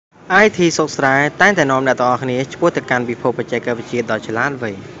IT សុខស្រាយតែងតែនាំអ្នកទាំងអស់គ្នាឆ្ពោះទៅកាន់ពិភពបច្ចេកវិទ្យាដ៏ឆ្លាត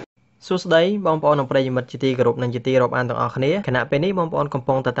វៃសួស្តីបងប្អូននិងប្រិយមិត្តជាទីគោរពនិងជាទីរាប់អានទាំងអស់គ្នាខណៈពេលនេះបងប្អូនកំ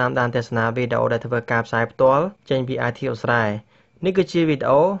ពុងតែតាមដានទស្សនាវីដេអូដែលធ្វើការផ្សាយផ្ទាល់ចេញពី IT សុខស្រាយនេះគឺជាវីដេ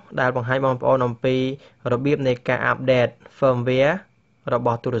អូដែលបង្ហាញបងប្អូនអំពីរបៀបនៃការអាប់ដេត Firmware រប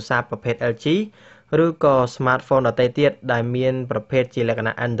ស់ទូរស័ព្ទប្រភេទ LG ឬក៏ Smartphone ដទៃទៀតដែលមានប្រភេទជាលក្ខ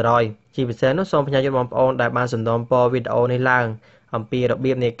ណៈ Android ជាពិសេសនោះសូមផ្ញើជូនបងប្អូនដែលបានសន្សំពរវីដេអូនេះឡើងអំពីរ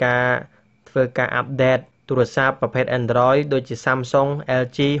បៀបនៃការធ្វើការអាប់ដេតទូរស័ព្ទប្រភេទ Android ដូចជា Samsung,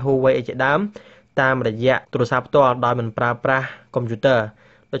 LG, Huawei ជាដើមតាមរយៈទូរស័ព្ទផ្ទាល់ដោយមិនប្រើប្រាស់កុំព្យូទ័រ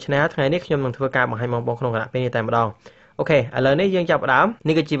ដូច្នេះថ្ងៃនេះខ្ញុំនឹងធ្វើការបង្ហាញបងប្អូនក្នុងគណៈពេលនេះតែម្ដងអូខេឥឡូវនេះយើងចាប់ផ្ដើម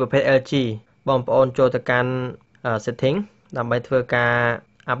នេះគឺជាប្រភេទ LG បងប្អូនចូលទៅកាន់ setting ដើម្បីធ្វើការ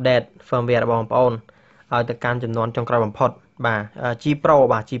update firmware របស់បងប្អូនឲ្យទៅកាន់ចំនួនចុងក្រោយបំផុតបាទ G Pro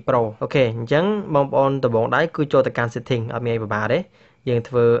បាទ G Pro អូខេអញ្ចឹងបងប្អូនដំបូងដៃគឺចូលទៅកាន់ setting អត់មានអីពិបាកទេយើង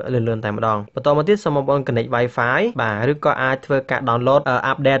ធ្វើលឿនៗតែម្ដងបន្តមកទៀតសូមបងប្អូន connect Wi-Fi បាទឬក៏អាចធ្វើការ download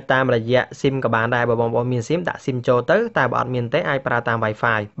update តាមរយៈ SIM ក៏បានដែរបើបងប្អូនមាន SIM ដាក់ SIM ចូលទៅតែបើអត់មានទេអាចប្រើតាម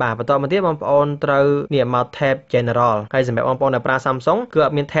Wi-Fi បាទបន្តមកទៀតបងប្អូនត្រូវនេះមក tab general ហើយសម្រាប់បងប្អូនដែលប្រើ Samsung គឺអ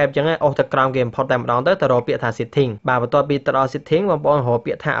ត់មាន tab អញ្ចឹងអូសទៅក្រោមគេ import តែម្ដងទៅរកពាក្យថា setting បាទបន្ទាប់ពីទៅដល់ setting បងប្អូនរក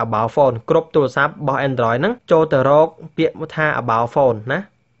ពាក្យថា about phone គ្រប់ទូរស័ព្ទរបស់ Android ហ្នឹងចូលទៅរកពាក្យថា about phone ណា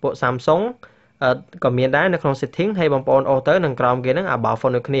ពួក Samsungក៏មានដែរនៅក្នុង setting ហើយបងប្អូនអូសទៅនឹងក្រោមគេហ្នឹង about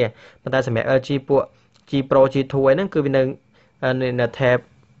phone ដូចគ្នាប៉ុន្តែសម្រាប់ LG ពួក G Pro G2 ហ្នឹងគឺវានៅ tab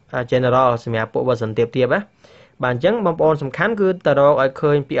general សម្រាប់ពួក version ទាបណាបាទអញ្ចឹងបងប្អូនសំខាន់គឺទៅរកឲ្យ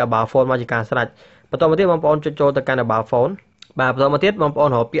ឃើញពី about phone មកជាការស្រេចបន្តមកទៀតបងប្អូនចូលទៅកាន់ about phone បាទបន្តមកទៀតបងប្អូន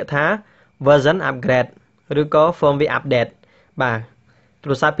រកពាក្យថា version upgrade ឬក៏ firmware update បាទទូ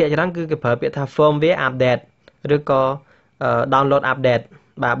រស័ព្ទភាគច្រើនគឺគេប្រើពាក្យថា firmware update ឬក៏ download update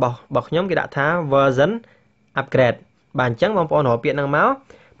បាទរបស់ខ្ញុំគេដាក់ថា version upgrade បាទអញ្ចឹងបងប្អូនរកពាក្យហ្នឹងមក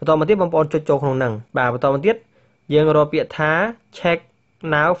បន្តមកទៀតបងប្អូនចុចចូលក្នុងហ្នឹងបាទបន្តមកទៀតយើងរកពាក្យថា check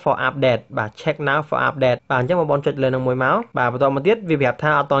now for update បាទ check now for update បាទអញ្ចឹងបងប្អូនចុចលើនឹងមួយមកបាទបន្តមកទៀតវាប្រាប់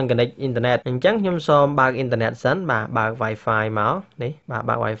ថាអត់ទាន់ connect internet អញ្ចឹងខ្ញុំសូមបើក internet សិនបាទបើក Wi-Fi មកនេះបាទ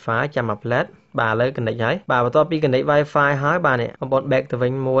បើក Wi-Fi ចាំមក plate បាទឥឡូវ connect ហើយបាទបន្ទាប់ពី connect Wi-Fi ហើយបាទនេះបងប្អូន back ទៅវិ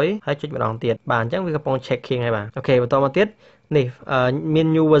ញមួយហើយចុចម្ដងទៀតបាទអញ្ចឹងវាកំពុង checking ហើយបាទអូខេបន្តមកទៀតនេះមាន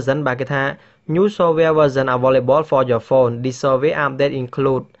new version បាទគេថា new software version available for your phone this software update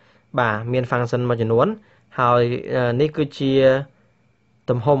include បាទមាន function មួយចំនួនហើយនេះគឺជា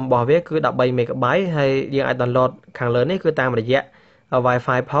ទំហំរបស់វាគឺ13 MB ហើយយើងអាច download ខាងលើនេះគឺតាមរយៈ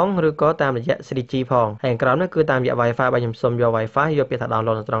Wi-Fi ផងឬក៏តាមរយៈ 3G ផងហើយក្រោមនេះគឺតាមរយៈ Wi-Fi បើខ្ញុំសុំយក Wi-Fi យកពាក្យថា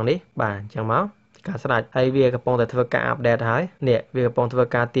download នៅត្រង់នេះបាទអញ្ចឹងមកការស្រាច់ហើយវាកំពុងតែធ្វើការ update ហើយនេះវាកំពុងធ្វើ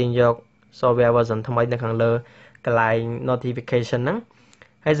ការទាញយក software version ថ្មីនៅខាងលើកន្លែង notification ហ្នឹង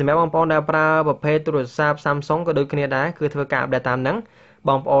ហើយសម្រាប់បងប្អូនដែលប្រើប្រភេទទូរស័ព្ទ Samsung ក៏ដូចគ្នាដែរគឺធ្វើការ update តាមហ្នឹងប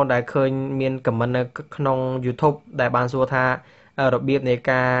ងប្អូនដែលឃើញមាន comment នៅក្នុង YouTube ដែលបានសួរថារបៀបនៃ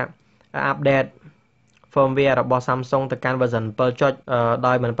ការ update firmware របស់ Samsung ទៅកាន់ version 7.0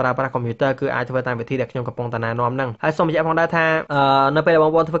 ដោយមិនប្រើប្រាស់កុំព្យូទ័រគឺអាចធ្វើតាមវិធីដែលខ្ញុំកំពុងតែណែនាំហ្នឹងហើយសូមបញ្ជាក់ផងដែរថានៅពេលដែលប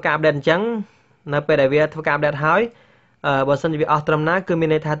ងប្អូនធ្វើការ update អញ្ចឹងនៅពេលដែលវាធ្វើការ update ហើយបើសិនជាវាអស់ត្រឹមណាគឺមាន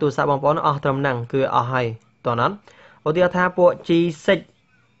ន័យថាទូរស័ព្ទបងប្អូនអស់ត្រឹមហ្នឹងគឺអស់ហើយតោះណាឧទាហរណ៍ថាពួក G6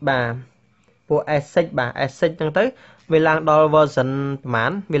 បាទពួក S6 បាទ S6 ហ្នឹងទៅវាឡើងដល់ version ប្រហែ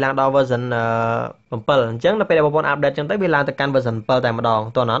លវាឡើងដល់ version 7អញ្ចឹងដល់ពេលដែលបងប្អូន update អញ្ចឹងទៅវាឡើងទៅកាន់ version 7តែម្ដង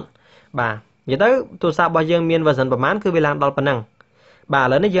តោះណាបាទនិយាយទៅទូរស័ព្ទរបស់យើងមាន version ប្រហែលគឺវាឡើងដល់ប៉ុណ្ណឹងបាទឥ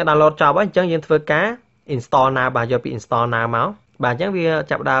ឡូវនេះយើង download ចប់ហើយអញ្ចឹងយើងធ្វើការ install now បាទយកពី install now មកបាទអញ្ចឹងវា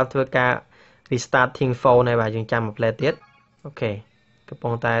ចាប់ដើមធ្វើការ restarting phone ហើយបាទយើងចាំមួយ play ទៀតអូខេកំពុ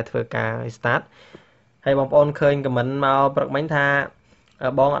ងតែធ្វើការ restart ហើយបងប្អូនឃើញ comment មកព្រឹកមិញថា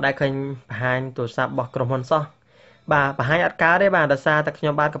បងអត់ដែលឃើញបង្ហាញទូរស័ព្ទរបស់ក្រុមហ៊ុនសោះបាទបង្ហាញអត់កើតទេបាទដោយសារតែខ្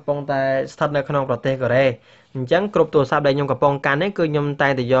ញុំបាទកំពុងតែស្ថិតនៅក្នុងប្រទេសកូរ៉េអញ្ចឹងគ្រប់ទូរស័ព្ទដែលខ្ញុំកំពុងកាន់នេះគឺខ្ញុំតែ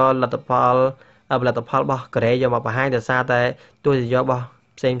ងតែយកផលិតផលរបស់កូរ៉េយកមកបង្ហាញដោយសារតែទោះជាយករបស់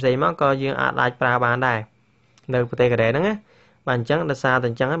ផ្សេងមកក៏យើងអាចប្រើបានដែរនៅប្រទេសកូរ៉េហ្នឹងណាបាទអញ្ចឹងដោយសារតែ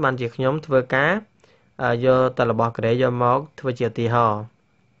អញ្ចឹងបានជាខ្ញុំធ្វើការយកតែរបស់កូរ៉េយកមកធ្វើជាឧទាហរណ៍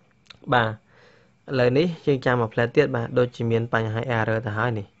បាទឥឡូវនេះយើងចាំមក play ទៀតបាទដូចជាមានបញ្ហា error ទៅហើ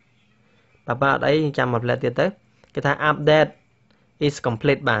យនេះបាទអត់អីយើងចាំមក play ទៀតទៅគេថា update is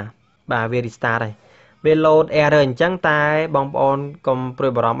complete បាទវា restart ហើយវា load error អញ្ចឹងតែបងប្អូនកុំព្រួ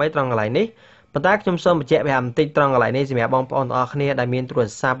យបារម្ភអីត្រង់កន្លែងនេះប៉ុន្តែខ្ញុំសូមបញ្ជាក់បន្តិចត្រង់កន្លែងនេះសម្រាប់បងប្អូនទាំងអស់គ្នាដែលមានទូរ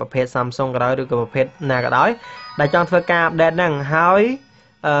ស័ព្ទប្រភេទ Samsung ក៏ដោយឬក៏ប្រភេទណាក៏ដោយដែលចង់ធ្វើការ update ហ្នឹងហើយ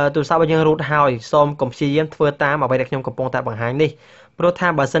ទូរស័ព្ទរបស់យើង root ហើយសូមកុំព្យាយាមធ្វើតាមអ្វីដែលខ្ញុំកំពុងតែបង្ហាញនេះព្រោះថា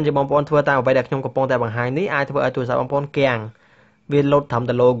បើសិនជាបងប្អូនធ្វើតាមអ្វីដែលខ្ញុំកំពុងតែបង្ហាញនេះអាចធ្វើឲ្យទូរស័ព្ទបងប្អូនគាំងវា load ត្រឹម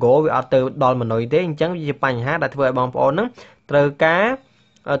តែ logo វាអត់ទៅដល់ menu ទេអញ្ចឹងវាជាបញ្ហាដែលធ្វើឲ្យបងប្អូនហ្នឹងត្រូវការ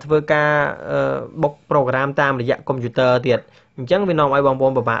ធ្វើការបុក program តាមរយៈ computer ទៀតអញ្ចឹងវានាំឲ្យបងប្អូ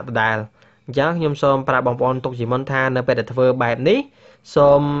នពិបាកដដែលអញ្ចឹងខ្ញុំសូមប្រាប់បងប្អូនទុកជាមុនថានៅពេលដែលធ្វើបែបនេះសូ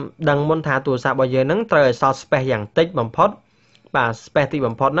មដឹងមុនថាទូរស័ព្ទរបស់យើងហ្នឹងត្រូវឲ្យសល់ space យ៉ាងតិចបំផុតបាទ space តិច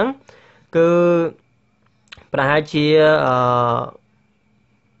បំផុតហ្នឹងគឺប្រហែលជា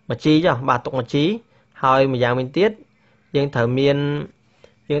1G ចុះបាទទុក 1G ហើយម្យ៉ាងវិញទៀតយើងត្រូវមាន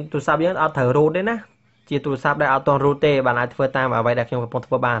យើងទូរស័ព្ទយើងអត់ត្រូវ root ទេណាជាទូរស័ព្ទដែលអត់ទាន់ root ទេបានអាចធ្វើតាមអ្វីដែលខ្ញុំកំពុង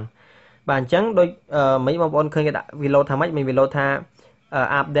ធ្វើបានបាទអញ្ចឹងដូចមិញបងប្អូនឃើញគេដាក់ reload ថាម៉េចមាន reload ថា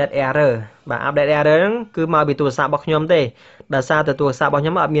update error បាទ update error ហ្នឹងគឺមកពីទូរស័ព្ទរបស់ខ្ញុំទេដោយសារតែទូរស័ព្ទរបស់ខ្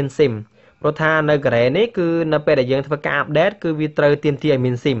ញុំអត់មាន SIM ព្រោះថានៅ Grey នេះគឺនៅពេលដែលយើងធ្វើការ update គឺវាត្រូវទាមទារឲ្យ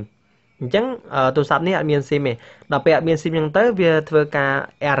មាន SIM អញ្ចឹងទូរស័ព្ទនេះអត់មាន SIM ទេដល់ពេលអត់មាន SIM អញ្ចឹងទៅវាធ្វើការ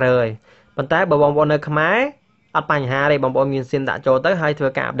error ហើយប៉ុន្តែបើបងប្អូននៅខ្មែរអត់បញ្ហាទេបងប្អូនមាន SIM ដាក់ចូលទៅហើយធ្វើ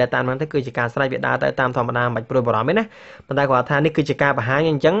ការ update តាមហ្នឹងទៅគឺជាការស្រេចវាដើរទៅតាមធម្មតាមិនបាច់ព្រួយបារម្ភទេណាប៉ុន្តែគាត់ថានេះគឺជាការបង្ហាញ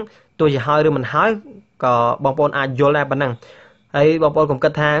អញ្ចឹងទោះជាហើយឬមិនហើយក៏បងប្អូនអាចយល់ដែរប៉ុណ្ណឹងហើយបងប្អូនកុំគិ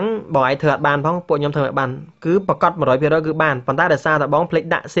តថាបងឯងធ្វើអត់បានផងពួកខ្ញុំធ្វើអត់បានគឺប្រកាស 100% គឺបានប៉ុន្តែដោយសារតែបងភ្លេច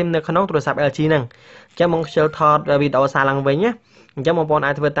ដាក់ SIM នៅក្នុងទូរស័ព្ទ LG ហ្នឹងអញ្ចឹងបងខ្ជិលថតវីដេអូសារឡើងវិញណាអញ្ចឹងបងប្អូន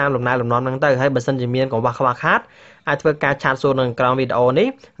អាចធ្វើតាមលំណែលំនាំហ្នឹងទៅហើយបើសិនជាមានកង្វះខ្វះខាតអាចធ្វើការឆាតសួរនៅក្រោមវីដេអូនេះ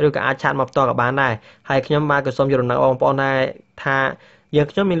ឬក៏អាចឆាតមកផ្ទាល់ក៏បានដែរហើយខ្ញុំបាទក៏សូមជម្រាបបងប្អូនដែរថាយើង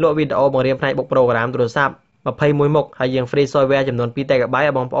ខ្ញុំមានលក់វីដេអូបង្រៀនផ្នែកបុក program ទូរស័ព្ទ21មុខហើយយើង free software ចំនួន 2GB ឲ្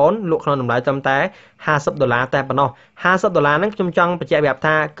យបងប្អូនលក់ក្នុងតម្លៃត្រឹមតែ$50តែប៉ុណ្ណោះ$50ហ្នឹងខ្ញុំចង់បញ្ជាក់ប្រាប់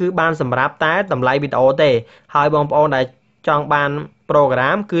ថាគឺបានសម្រាប់តែតម្លៃវីដេអូទេហើយបងប្អូនដែលចង់បាន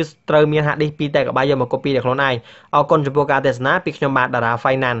program គឺត្រូវមាន hard disk 2GB យកមក copy ដល់ខ្លួនឯងអរគុណចំពោះការទស្សនាពីខ្ញុំបាទ Dara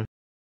Finance